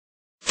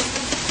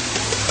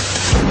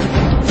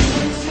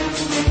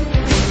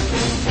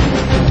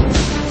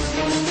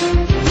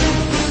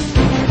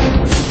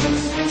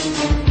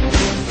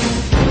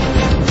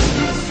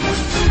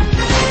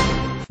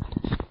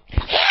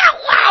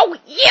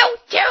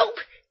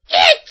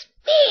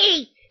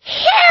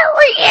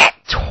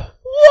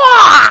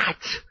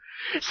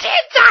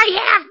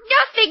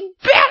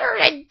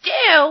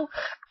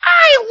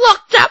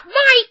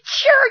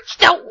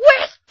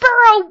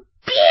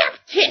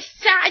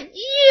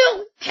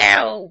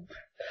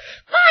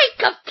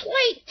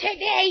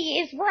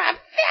is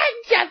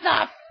Revenge of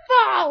the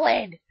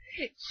Fallen.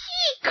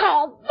 He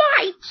called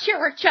my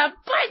church a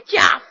bunch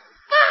of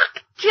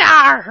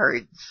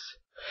fucktards.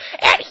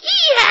 And he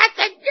had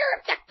the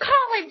nerve to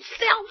call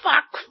himself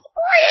a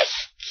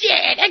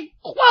Christian and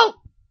quote,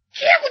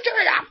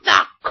 Children of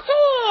the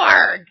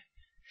Corn.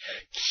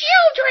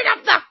 Children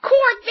of the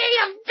Corn may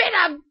have been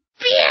a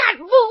bad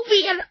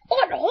movie and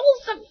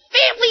unwholesome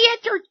family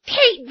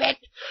entertainment,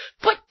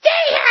 but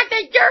they had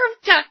the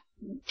nerve to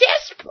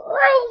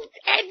disprove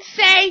and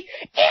say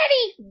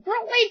any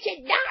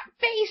religion not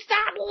based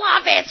on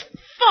love is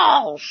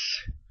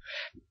false.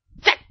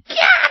 The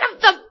God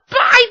of the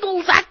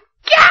Bible's a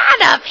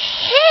God of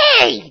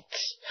hate,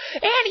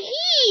 and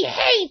he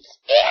hates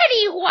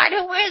anyone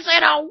who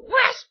isn't a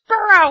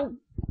Westboro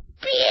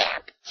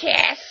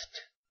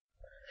Baptist.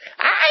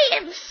 I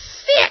am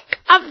sick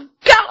of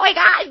going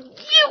on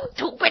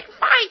YouTube and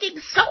finding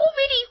so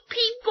many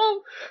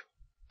people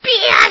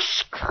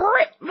bash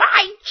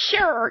my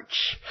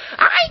church.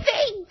 I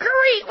may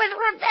agree with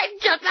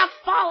Revenge of the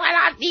Fallen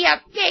on the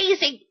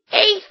Amazing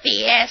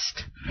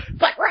Atheist,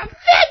 but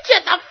Revenge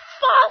of the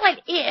Fallen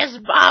is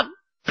a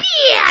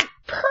bad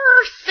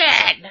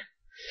person.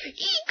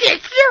 He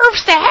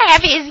deserves to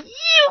have his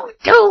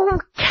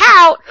YouTube